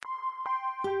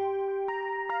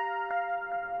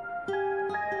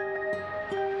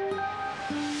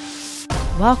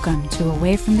Welcome to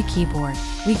Away from the Keyboard.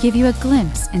 We give you a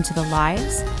glimpse into the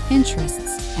lives,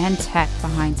 interests, and tech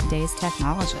behind today's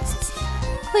technologists.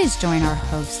 Please join our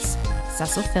hosts,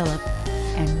 Cecil Phillip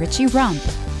and Richie Rump,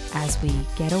 as we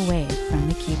get away from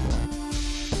the keyboard.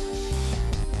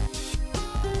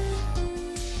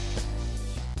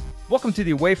 Welcome to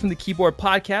the Away from the Keyboard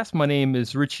podcast. My name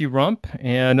is Richie Rump,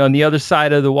 and on the other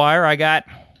side of the wire, I got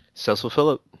Cecil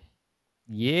Phillip.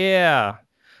 Yeah.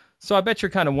 So I bet you're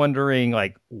kind of wondering,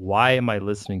 like, why am I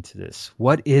listening to this?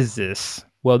 What is this?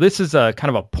 Well, this is a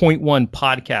kind of a point one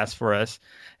podcast for us,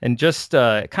 and just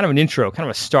kind of an intro, kind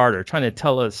of a starter, trying to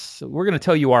tell us, we're going to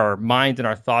tell you our minds and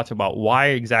our thoughts about why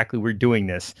exactly we're doing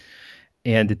this.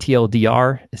 And the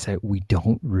TLDR is that we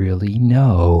don't really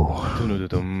know.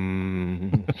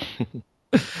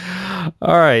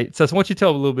 All right. So why don't you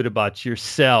tell a little bit about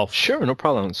yourself? Sure, no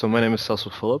problem. So my name is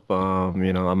Cecil Phillip.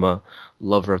 I'm a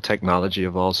lover of technology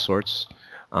of all sorts.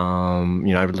 I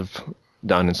live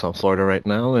down in South Florida right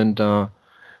now, and I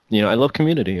love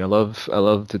community. I love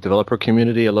the developer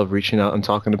community. I love reaching out and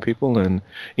talking to people, and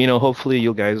hopefully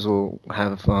you guys will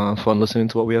have fun listening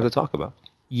to what we have to talk about.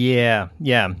 Yeah.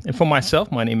 And for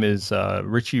myself, my name is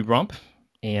Richie Rump,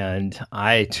 and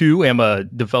I too am a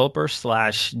developer /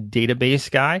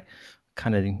 database guy.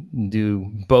 Kind of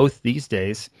do both these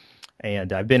days,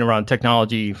 and I've been around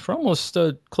technology for almost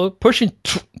pushing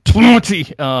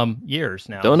 20 years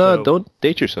now. Don't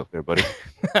date yourself there, buddy.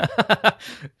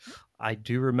 I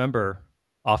do remember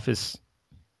Office,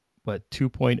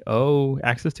 2.0,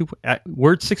 Access 2,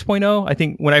 Word 6.0. I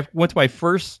think when I went to my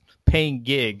first paying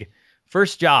gig.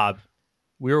 First job,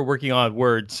 we were working on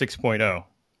Word 6.0.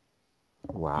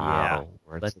 Wow.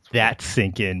 Yeah, let that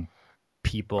sink in,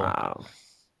 people. Wow.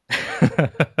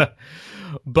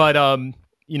 But,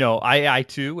 I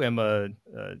too am a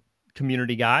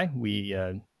community guy.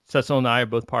 Cecil and I are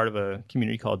both part of a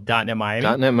community called dotNet Miami.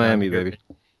 dotNet Miami, baby.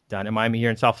 dotNet Miami here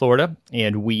in South Florida.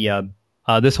 And we,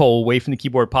 this whole Away from the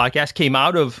Keyboard podcast came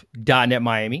out of dotNet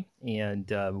Miami. And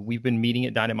we've been meeting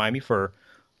at dotNet Miami for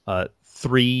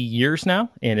 3 years now,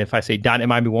 and if I say dotNet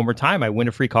Miami one more time, I win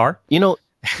a free car. You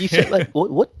said like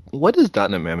what is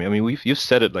dotNet Miami? I mean, you've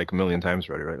said it like a million times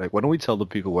already, right? Like, why don't we tell the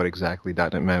people what exactly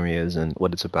dotNet Miami is and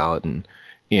what it's about, and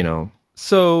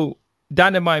So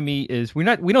dotNet Miami is we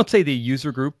don't say the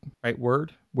user group, right?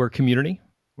 We're community.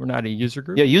 We're not a user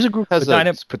group. Yeah, user group has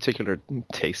a particular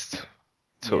taste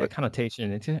to it.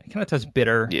 Connotation. It kind of tastes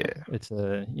bitter. Yeah, it's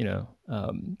the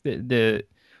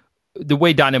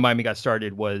way dotNet Miami got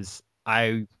started was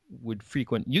I would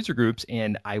frequent user groups,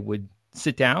 and I would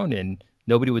sit down and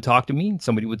nobody would talk to me.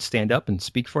 Somebody would stand up and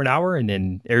speak for an hour, and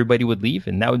then everybody would leave,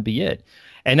 and that would be it.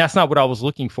 And that's not what I was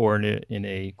looking for in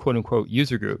a quote unquote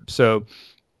user group. So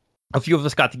a few of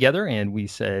us got together and we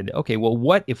said, okay, well,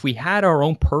 what if we had our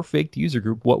own perfect user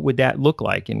group? What would that look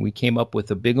like? And we came up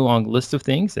with a big, long list of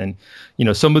things. And,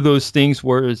 some of those things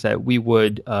were that we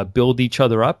would build each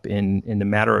other up in the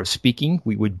matter of speaking.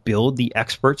 We would build the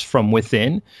experts from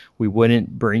within. We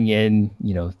wouldn't bring in,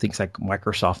 things like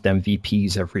Microsoft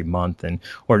MVPs every month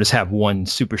or just have one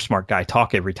super smart guy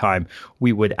talk every time.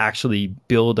 We would actually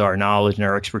build our knowledge and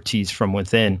our expertise from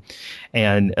within.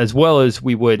 And as well as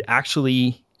we would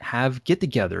actually have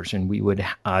get-togethers, and we would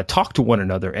talk to one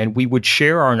another, and we would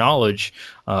share our knowledge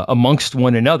amongst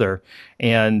one another.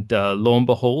 And lo and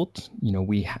behold,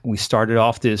 we started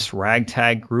off this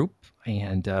ragtag group,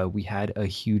 and we had a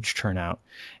huge turnout,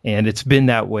 and it's been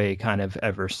that way kind of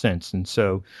ever since. And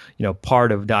so,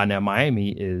 part of dotNet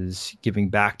Miami is giving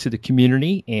back to the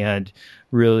community and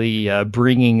really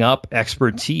bringing up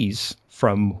expertise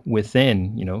from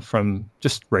within, from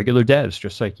just regular devs,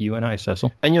 just like you and I,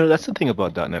 Cecil. And, that's the thing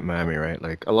about dotNet Miami, right?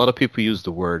 Like, a lot of people use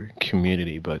the word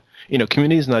community, but,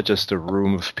 community is not just a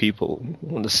room of people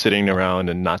sitting around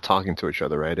and not talking to each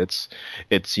other, right? It's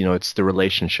the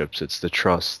relationships, it's the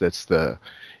trust, it's the,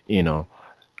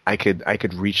 I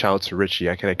could reach out to Richie,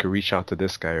 I could reach out to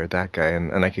this guy or that guy,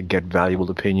 and I could get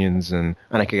valuable opinions, and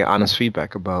I could get honest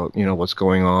feedback about what's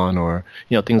going on, or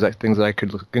things that I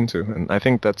could look into. And I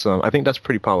think that's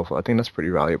pretty powerful. I think that's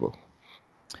pretty valuable.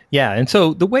 Yeah, and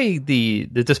so the way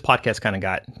this podcast kind of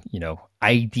got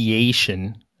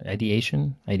alienation. Idealized.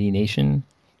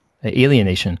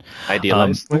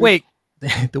 The way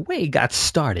it got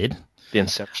started. The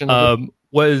inception.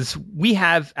 Was we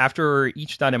have, after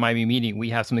each dotNet Miami meeting, we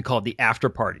have something called the after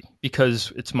party.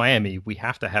 Because it's Miami, we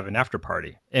have to have an after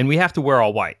party. And we have to wear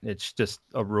all white. It's just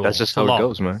a rule. That's just how it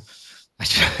goes, man.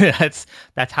 That's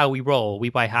how we roll. We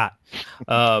buy hot.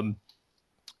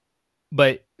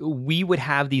 But we would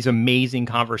have these amazing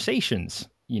conversations,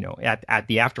 at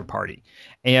the after party.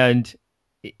 And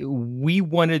I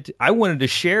wanted to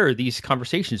share these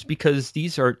conversations because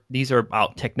these are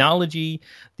about technology.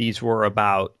 These were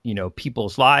about,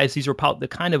 people's lives. These were about the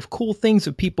kind of cool things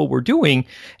that people were doing.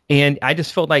 And I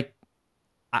just felt like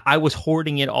I was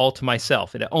hoarding it all to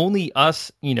myself, and only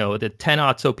us, the 10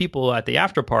 odd so people at the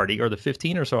after party, or the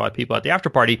 15 or so odd people at the after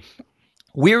party,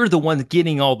 we're the ones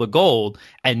getting all the gold,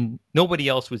 and nobody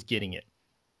else was getting it.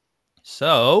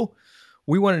 So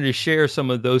we wanted to share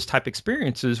some of those type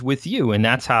experiences with you, and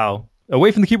that's how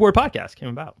Away from the Keyboard podcast came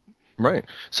about. Right.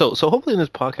 So hopefully in this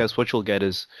podcast, what you'll get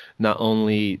is not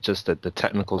only just the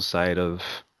technical side of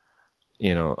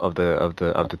of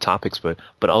the topics, but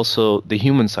also the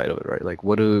human side of it, right?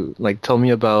 Like tell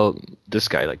me about this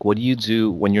guy. Like, what do you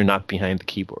do when you're not behind the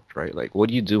keyboard, right? Like, what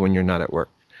do you do when you're not at work?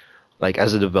 Like,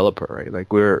 as a developer, right? Like,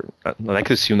 I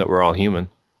could assume that we're all human.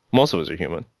 Most of us are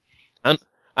human. And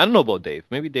I don't know about Dave.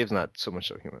 Maybe Dave's not so much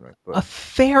so human, right? But a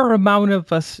fair amount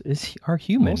of us are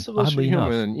human. most of us are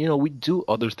human, and we do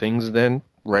other things than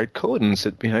write code and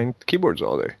sit behind keyboards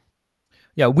all day.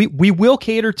 Yeah, we will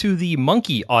cater to the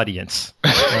monkey audience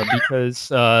because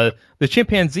the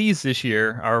chimpanzees this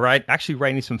year are actually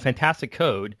writing some fantastic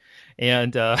code,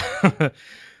 and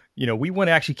we want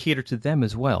to actually cater to them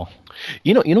as well.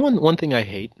 One thing I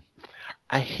hate?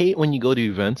 I hate when you go to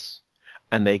events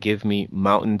and they give me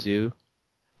Mountain Dew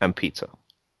and pizza.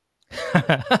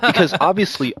 Because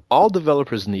obviously all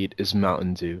developers need is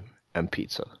Mountain Dew and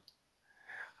pizza.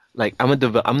 Like,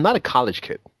 I'm not a college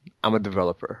kid. I'm a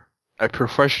developer. A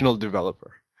professional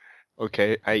developer.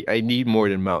 Okay? I need more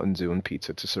than Mountain Dew and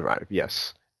pizza to survive.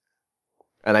 Yes.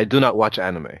 And I do not watch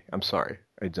anime. I'm sorry.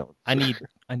 I don't. I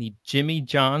need Jimmy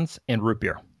John's and root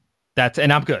beer.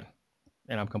 And I'm good.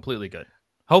 And I'm completely good.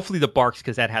 Hopefully the Barks,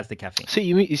 because that has the caffeine. See,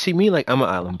 you see me, like, I'm an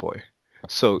island boy.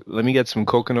 So let me get some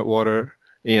coconut water.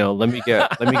 Let me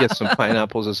get some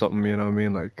pineapples or something. You know what I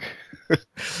mean? Like,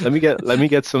 let me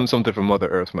get something from Mother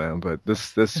Earth, man. But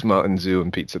this Mountain Dew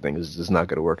and pizza thing is just not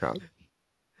going to work out.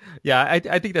 Yeah,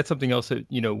 I think that's something else that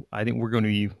I think we're going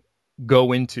to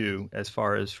go into as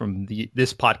far as from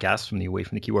this podcast, from the Away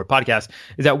from the Keyboard podcast,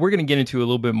 is that we're going to get into a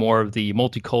little bit more of the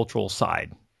multicultural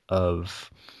side of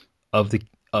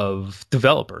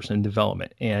developers and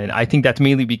development. And I think that's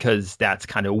mainly because that's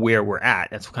kind of where we're at.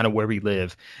 That's kind of where we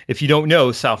live. If you don't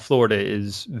know, South Florida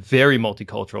is very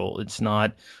multicultural. It's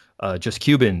not just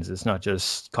Cubans. It's not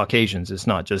just Caucasians. It's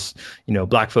not just,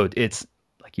 black folk. It's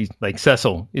like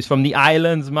Cecil. He's from the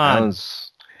islands, man.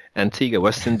 Antigua,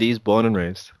 West Indies, born and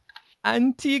raised.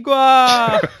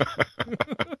 Antigua!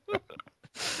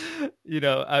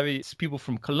 It's people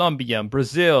from Colombia and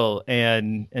Brazil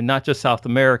and not just South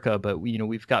America, but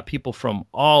we've got people from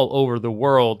all over the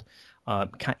world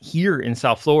here in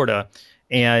South Florida,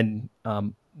 and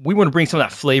we want to bring some of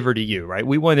that flavor to you, right?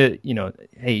 We want to,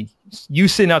 hey, you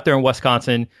sitting out there in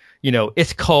Wisconsin,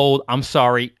 it's cold. I'm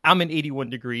sorry. I'm in 81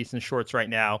 degrees in shorts right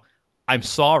now. I'm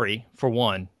sorry for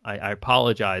one. I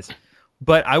apologize,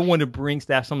 but I want to bring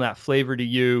some of that flavor to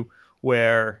you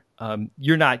where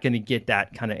you're not going to get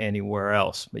that kind of anywhere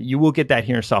else, but you will get that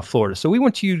here in South Florida. So we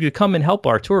want you to come and help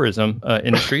our tourism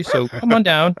industry. So come on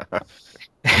down.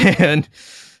 And,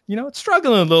 it's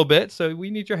struggling a little bit, so we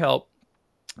need your help.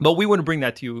 But we want to bring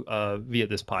that to you via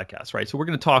this podcast, right? So we're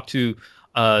going to talk to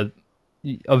a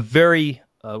very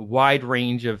wide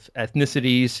range of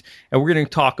ethnicities, and we're going to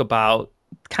talk about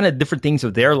kind of different things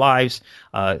of their lives,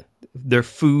 their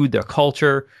food, their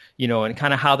culture, and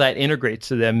kind of how that integrates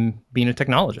to them being a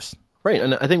technologist. Right.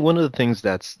 And I think one of the things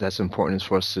that's important is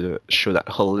for us to show that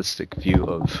holistic view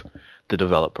of the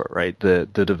developer, right? The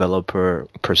developer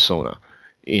persona.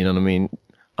 You know what I mean?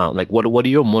 Like, what are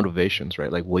your motivations,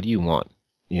 right? Like, what do you want?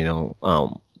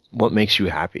 What makes you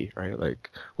happy, right? Like,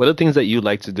 what are the things that you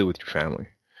like to do with your family?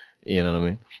 You know what I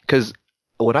mean? Because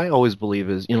what I always believe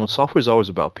is, software is always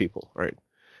about people, right?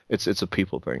 It's a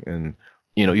people thing. And,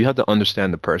 you have to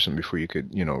understand the person before you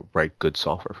could, write good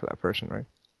software for that person, right?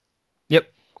 Yep.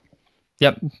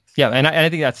 Yeah. And I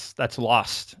think that's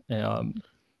lost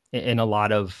in a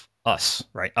lot of us,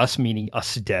 right? Us meaning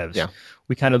us devs. Yeah.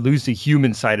 We kind of lose the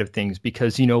human side of things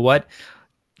because you know what?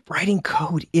 Writing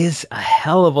code is a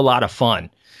hell of a lot of fun.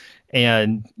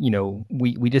 And,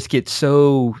 we just get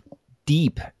so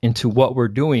deep into what we're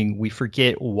doing, we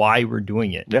forget why we're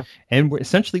doing it. Yeah. And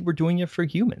we're doing it for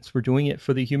humans. We're doing it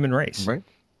for the human race. Right.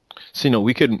 So,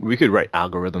 we could write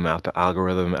algorithm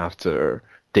after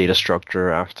data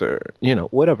structure after,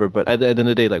 whatever. But at the end of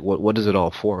the day, like, what is it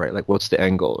all for, right? Like, what's the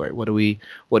end goal, right? What are we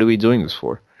doing this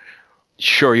for?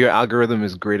 Sure, your algorithm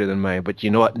is greater than mine, but you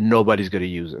know what? Nobody's going to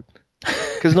use it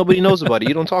because nobody knows about it.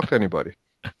 You don't talk to anybody.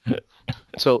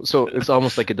 So it's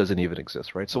almost like it doesn't even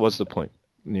exist, right? So what's the point,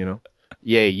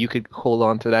 yeah, you could hold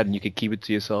on to that and you could keep it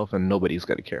to yourself and nobody's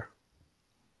gonna care.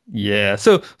 Yeah.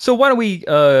 So why don't we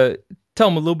tell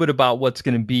them a little bit about what's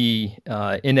going to be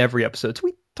in every episode? So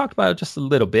we talked about it just a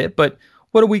little bit, but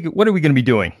what are we going to be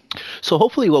doing? So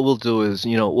hopefully what we'll do is,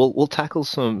 we'll tackle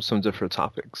some different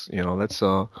topics. Let's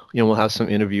we'll have some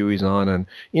interviewees on and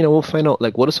we'll find out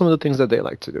like what are some of the things that they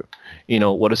like to do.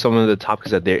 What are some of the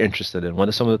topics that they're interested in? What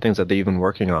are some of the things that they're even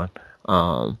working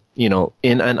on?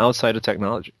 In and outside of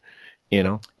technology.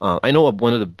 I know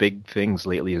one of the big things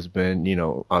lately has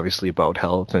been, obviously about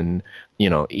health and,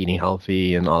 eating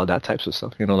healthy and all of that types of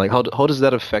stuff. Like how does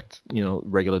that affect,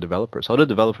 regular developers? How do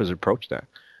developers approach that?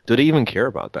 Do they even care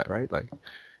about that, right? Like,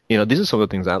 these are some of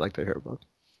the things I'd like to hear about.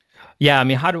 Yeah, I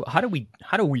mean, how do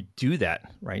we do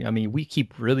that, right? I mean, we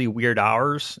keep really weird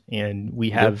hours and we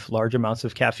have large amounts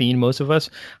of caffeine, most of us.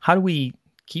 How do we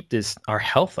keep our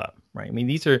health up, right? I mean,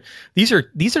 these are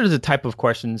the type of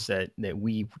questions that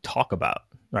we talk about,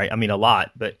 right? I mean, a lot,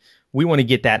 but we want to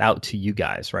get that out to you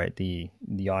guys, right? The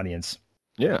audience.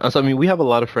 Yeah, so I mean, we have a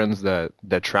lot of friends that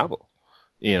travel.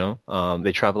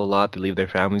 They travel a lot. They leave their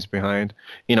families behind.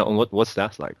 And what's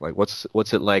that like? Like,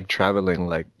 what's it like traveling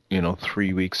like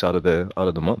 3 weeks out of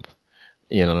the month?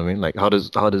 You know what I mean? Like,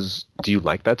 do you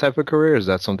like that type of career? Is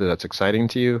that something that's exciting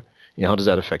to you? How does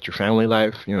that affect your family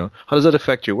life? How does that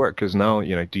affect your work? Because now,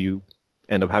 do you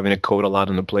end up having to code a lot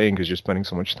on the plane because you're spending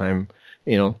so much time,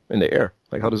 in the air?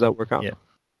 Like, how does that work out? Yeah.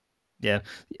 Yeah.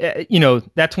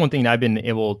 That's one thing I've been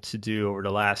able to do over the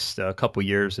last couple of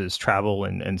years is travel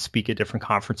and speak at different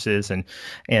conferences.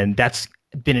 And that's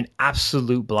been an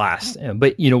absolute blast.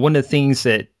 But, one of the things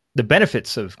that the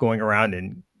benefits of going around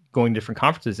and going to different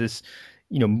conferences is,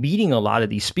 meeting a lot of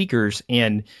these speakers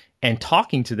and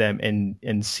talking to them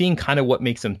and seeing kind of what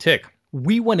makes them tick.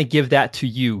 We want to give that to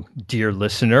you, dear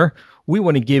listener. We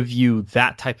want to give you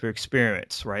that type of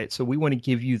experience, right? So we want to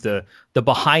give you the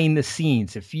behind the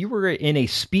scenes. If you were in a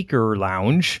speaker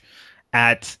lounge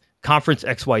at Conference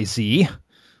XYZ,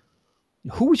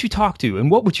 who would you talk to and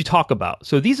what would you talk about?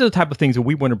 So these are the type of things that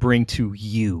we want to bring to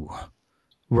you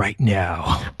right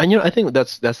now. And I think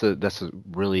that's a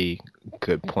really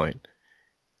good point.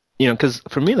 Because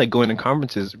for me, like going to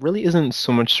conferences really isn't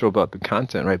so much so about the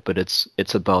content, right? But it's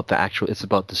about it's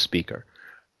about the speaker.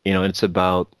 It's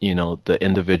about, the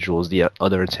individuals, the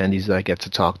other attendees that I get to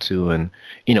talk to. And,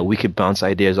 we could bounce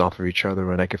ideas off of each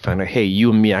other and I could find out, hey, you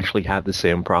and me actually have the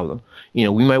same problem. We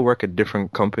might work at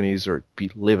different companies or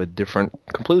live at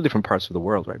completely different parts of the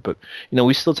world, right? But,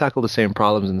 we still tackle the same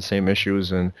problems and the same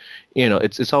issues. And,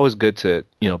 it's always good to,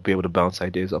 be able to bounce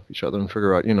ideas off each other and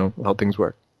figure out, how things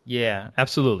work. Yeah,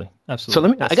 absolutely.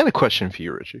 Absolutely. So I got a question for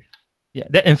you, Richie. Yeah,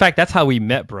 in fact, that's how we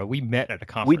met, bro. We met at a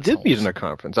conference. We did meet in a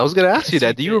conference. I was going to ask you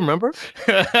that. Do you remember?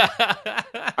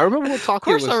 I remember what talk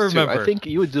it was. Of course I remember. I think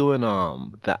you were doing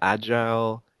the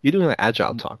agile. You're doing the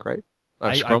agile talk, right?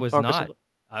 I was not.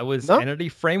 I was Entity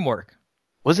Framework.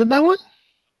 Was it that one?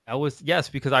 Yes,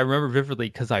 because I remember vividly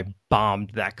because I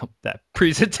bombed that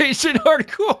presentation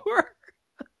hardcore.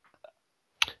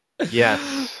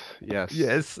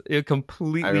 Yes, it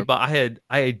completely. But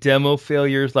I had demo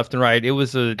failures left and right. It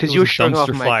was because you were showing off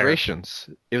migrations.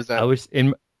 It was that I was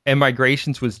in, and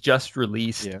migrations was just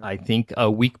released. I think a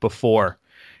week before,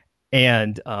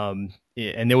 and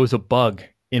there was a bug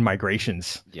in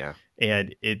migrations. Yeah.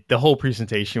 And the whole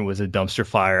presentation was a dumpster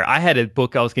fire. I had a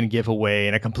book I was going to give away,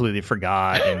 and I completely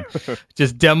forgot. And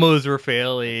just demos were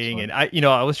failing, and I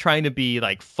was trying to be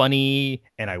like funny,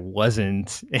 and I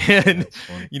wasn't. And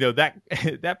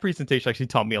that presentation actually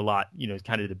taught me a lot.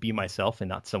 Kind of to be myself and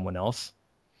not someone else.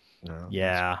 No,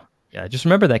 yeah. Just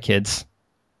remember that, kids.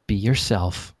 Be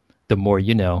yourself. The more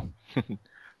you know.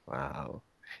 Wow.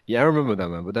 Yeah, I remember that,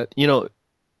 man. But that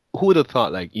who would have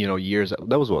thought like years?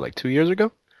 That was what, like 2 years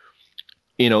ago.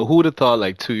 Who would have thought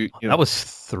like that was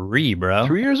 3, bro.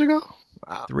 3 years ago?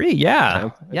 Wow. 3, yeah.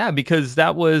 Yeah, because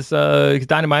that was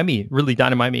Dynamite Miami. Really,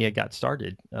 Dynamite Miami had got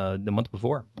started the month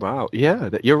before. Wow. Yeah,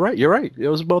 you're right. It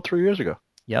was about 3 years ago.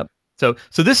 Yep. So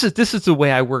this is the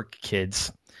way I work,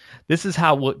 kids. This is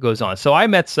how what goes on. So I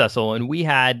met Cecil, and we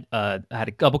had a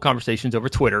couple conversations over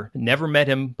Twitter. Never met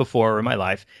him before in my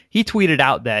life. He tweeted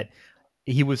out that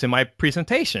he was in my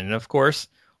presentation, and of course,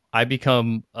 I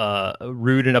become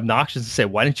rude and obnoxious and say,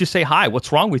 "Why didn't you say hi?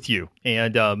 What's wrong with you?"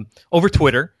 And over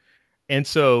Twitter. And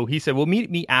so he said, "Well,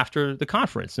 meet me after the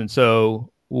conference." And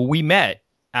so we met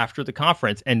after the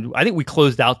conference, and I think we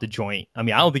closed out the joint. I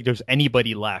mean, I don't think there's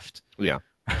anybody left. Yeah.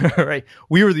 Right.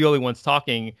 We were the only ones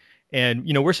talking, and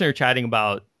we're sitting here chatting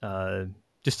about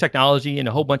just technology and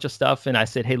a whole bunch of stuff. And I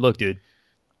said, "Hey, look, dude,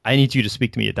 I need you to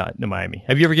speak to me at Miami.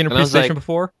 Have you ever given a presentation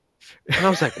before?" And I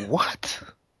was like, "What?"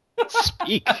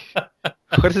 Speak.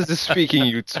 What is the speaking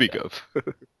you'd speak of?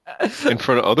 In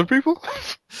front of other people?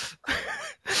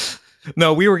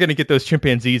 No, we were going to get those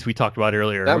chimpanzees we talked about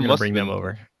earlier. That We're going to must bring have them been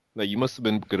over. like you must have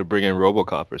been gonna bring in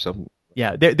RoboCop or something.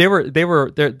 Yeah,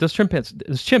 those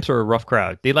chimps are a rough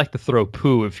crowd. They like to throw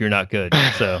poo if you're not good.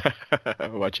 So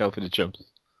Watch out for the chimps.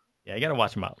 yeah, you got to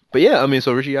watch them out. But yeah, I mean,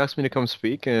 so Richie asked me to come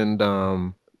speak, and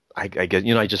I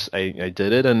guess I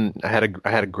did it, and I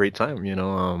had a great time.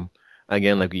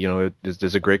 Again, like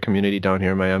there's a great community down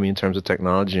here in Miami in terms of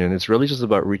technology, and it's really just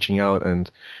about reaching out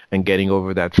and getting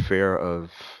over that fear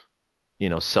of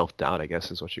self-doubt, I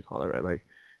guess is what you call it, right? Like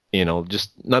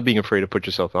just not being afraid to put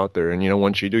yourself out there, and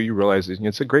once you do, you realize that,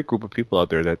 it's a great group of people out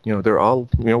there that they're all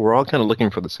we're all kind of looking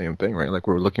for the same thing, right? Like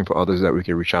we're looking for others that we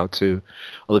can reach out to,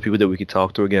 other people that we could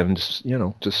talk to again, and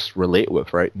just relate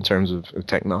with, right? In terms of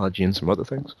technology and some other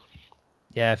things.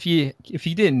 Yeah, if you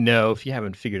didn't know, if you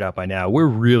haven't figured out by now, we're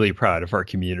really proud of our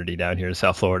community down here in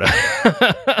South Florida.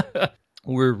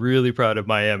 We're really proud of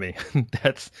Miami.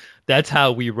 That's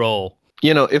how we roll.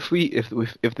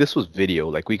 If this was video,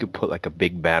 like we could put like a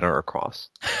big banner across.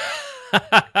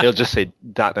 It'll just say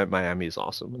 .NET Miami is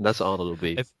awesome. And that's all it'll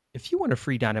be. If you want a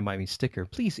free .NET Miami sticker,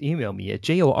 please email me at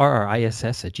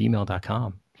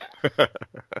jorriss@gmail.com.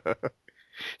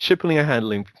 Shipping and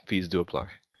handling fees do apply.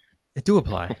 They do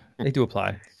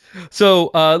apply.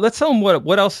 So let's tell them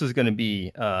what else is going to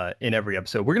be in every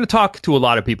episode. We're going to talk to a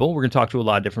lot of people. We're going to talk to a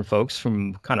lot of different folks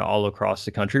from kind of all across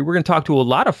the country. We're going to talk to a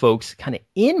lot of folks kind of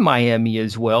in Miami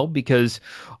as well, because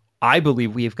I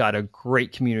believe we've got a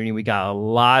great community. We got a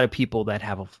lot of people that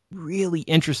have really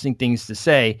interesting things to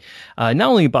say, not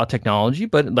only about technology,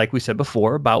 but like we said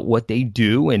before, about what they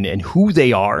do and who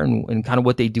they are and kind of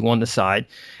what they do on the side.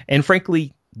 And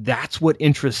frankly, that's what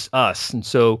interests us. And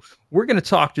so we're going to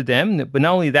talk to them. But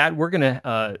not only that, we're going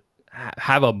to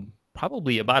have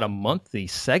probably about a monthly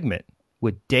segment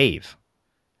with Dave.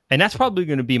 And that's probably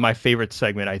going to be my favorite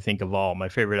segment, I think, of all. My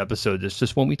favorite episode is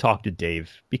just when we talk to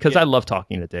Dave, because I love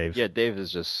talking to Dave. Yeah, Dave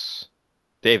is just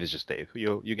Dave.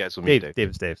 You guys will meet Dave.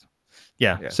 Dave's Dave.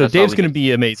 Yeah. So Dave's going to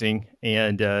be amazing,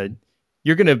 and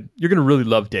you're gonna really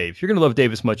love Dave. You're going to love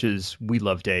Dave as much as we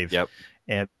love Dave. Yep.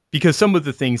 And because some of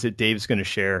the things that Dave's going to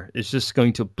share is just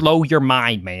going to blow your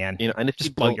mind, man. And if you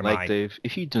don't like Dave,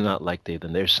 if you do not like Dave,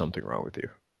 then there's something wrong with you.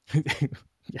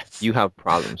 Yes. You have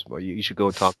problems, boy. You should go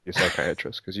talk to your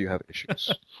psychiatrist because you have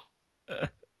issues.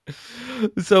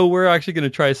 So we're actually going to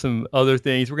try some other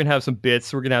things. We're going to have some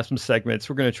bits. We're going to have some segments.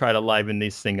 We're going to try to liven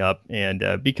this thing up.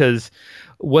 And because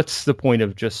what's the point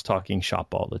of just talking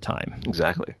shop all the time?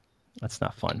 Exactly. That's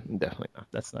not fun. Definitely not.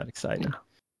 That's not exciting. No.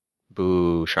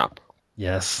 Boo shop.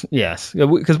 Yes.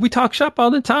 Because we talk shop all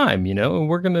the time, and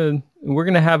we're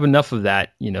gonna have enough of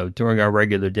that, during our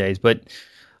regular days. But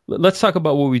let's talk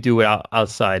about what we do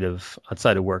outside of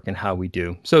work and how we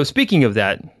do. So speaking of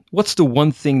that, what's the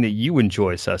one thing that you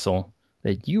enjoy, Cecil,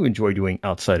 that you enjoy doing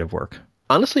outside of work?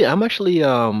 Honestly, I'm actually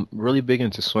really big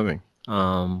into swimming.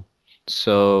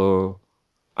 So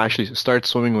I actually started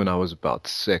swimming when I was about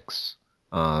 6.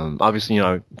 Obviously,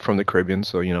 I'm from the Caribbean,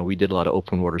 so, we did a lot of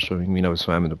open water swimming. We never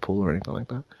swam in the pool or anything like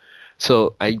that.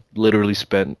 So I literally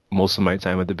spent most of my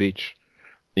time at the beach,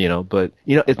 but,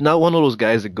 it's not one of those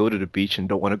guys that go to the beach and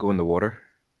don't want to go in the water.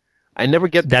 I never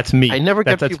get That's me. I never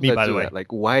get that's people me, that by the do way. that.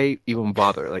 Like, why even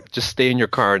bother? Like, just stay in your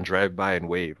car and drive by and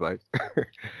wave. Like,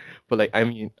 but like, I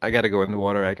mean, I gotta go in the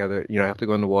water. I have to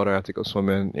go in the water. I have to go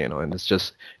swimming. And it's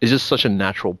just such a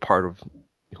natural part of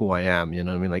who I am. You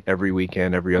know what I mean? Like every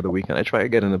weekend, every other weekend, I try to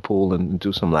get in the pool and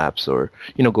do some laps, or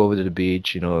go over to the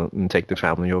beach. And take the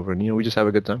family over, and we just have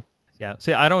a good time. Yeah.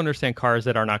 See, I don't understand cars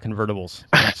that are not convertibles.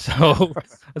 So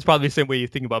that's probably the same way you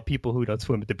think about people who don't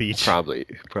swim at the beach. Probably.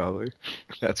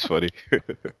 That's funny.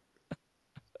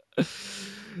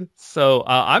 So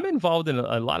I'm involved in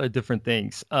a lot of different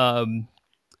things. And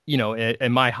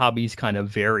my hobbies kind of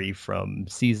vary from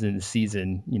season to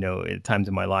season, at times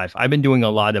in my life. I've been doing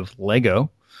a lot of Lego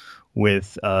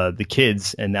with the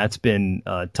kids, and that's been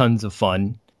tons of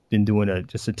fun. Been doing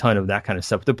just a ton of that kind of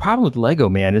stuff. The problem with Lego,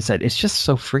 man, is that it's just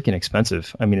so freaking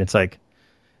expensive. I mean, it's like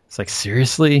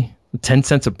seriously, 10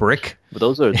 cents a brick. But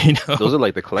those are those are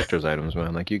like the collector's items,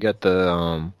 man. Like you get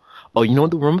the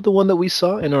remember the one that we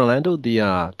saw in Orlando, the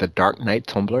dotNet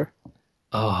tumbler?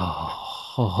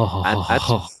 Oh,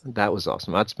 that was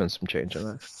awesome. I'd spend some change on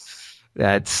that.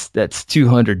 That's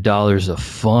 $200 of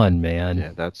fun,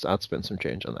 man. Yeah, I'd spend some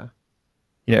change on that.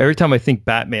 Every time I think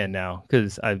Batman now,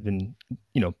 because I've been,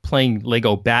 playing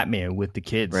Lego Batman with the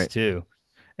kids too.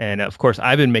 And of course,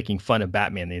 I've been making fun of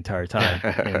Batman the entire time.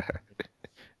 And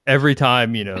every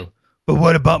time, But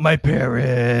what about my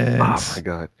parents? Oh my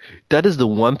god, that is the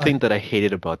one thing that I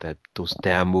hated about those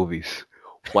damn movies.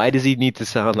 Why does he need to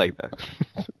sound like that?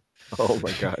 Oh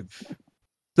my god.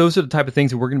 Those are the type of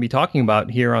things that we're going to be talking about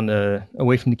here on the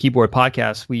Away from the Keyboard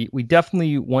podcast. We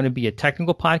definitely want to be a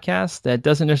technical podcast that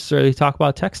doesn't necessarily talk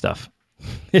about tech stuff,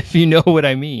 if you know what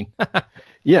I mean.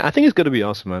 Yeah, I think it's going to be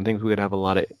awesome. I think we're going to have a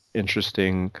lot of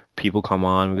interesting people come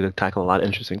on. We're going to tackle a lot of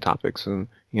interesting topics, and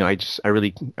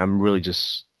I'm really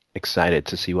just excited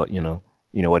to see what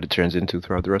what it turns into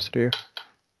throughout the rest of the year.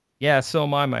 Yeah, so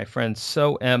am I, my friends.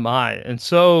 So am I. And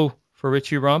so, for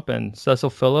Richie Rump and Cecil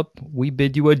Phillip, we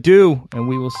bid you adieu, and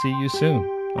we will see you soon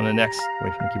on the next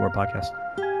Away from the Keyboard podcast.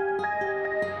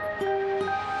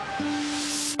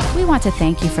 We want to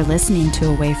thank you for listening to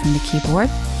Away from the Keyboard.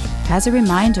 As a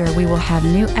reminder, we will have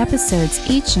new episodes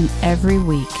each and every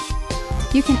week.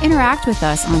 You can interact with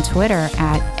us on Twitter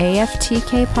at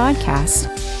AFTK Podcast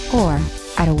or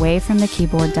at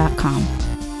awayfromthekeyboard.com.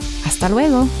 Hasta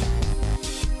luego!